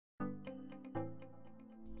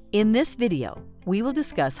In this video, we will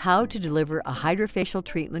discuss how to deliver a HydraFacial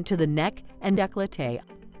treatment to the neck and décolleté.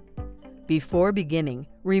 Before beginning,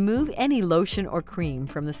 remove any lotion or cream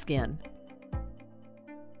from the skin.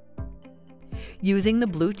 Using the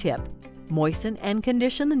blue tip, moisten and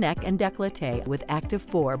condition the neck and décolleté with Active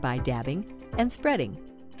 4 by dabbing and spreading.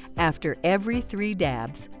 After every 3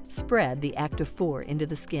 dabs, spread the Active 4 into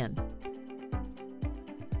the skin.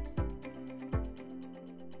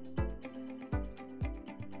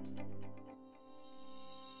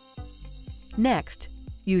 Next,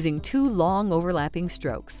 using 2 long overlapping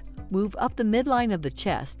strokes, move up the midline of the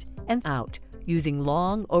chest and out, using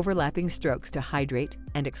long overlapping strokes to hydrate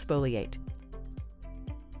and exfoliate.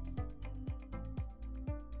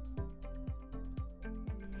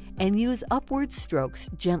 And use upward strokes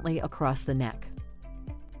gently across the neck.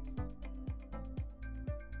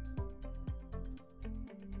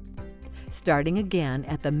 Starting again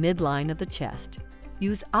at the midline of the chest,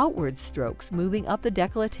 use outward strokes moving up the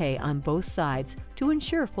décolleté on both sides to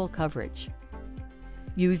ensure full coverage.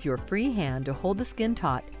 Use your free hand to hold the skin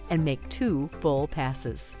taut and make 2 full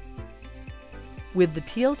passes. With the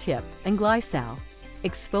teal tip and Glysal,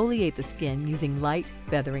 exfoliate the skin using light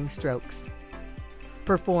feathering strokes.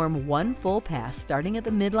 Perform 1 full pass starting at the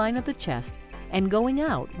midline of the chest and going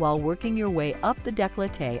out while working your way up the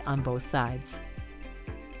décolleté on both sides.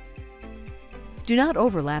 Do not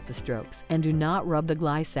overlap the strokes and do not rub the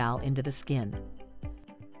Glysal into the skin.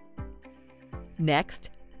 Next,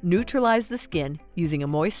 neutralize the skin using a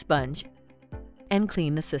moist sponge and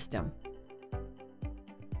clean the system.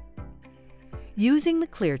 Using the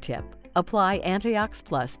clear tip, apply Antiox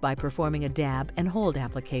Plus by performing a dab and hold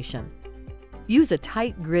application. Use a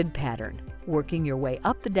tight grid pattern, working your way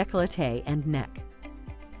up the décolleté and neck.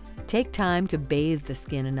 Take time to bathe the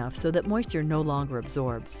skin enough so that moisture no longer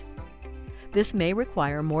absorbs. This may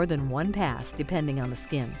require more than 1 pass depending on the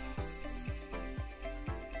skin.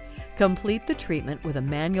 Complete the treatment with a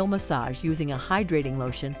manual massage using a hydrating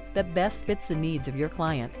lotion that best fits the needs of your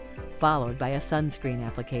client, followed by a sunscreen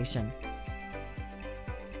application.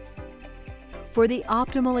 For the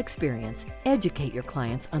optimal experience, educate your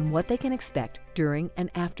clients on what they can expect during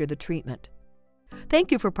and after the treatment.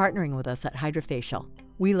 Thank you for partnering with us at HydraFacial.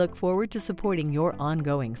 We look forward to supporting your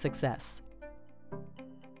ongoing success.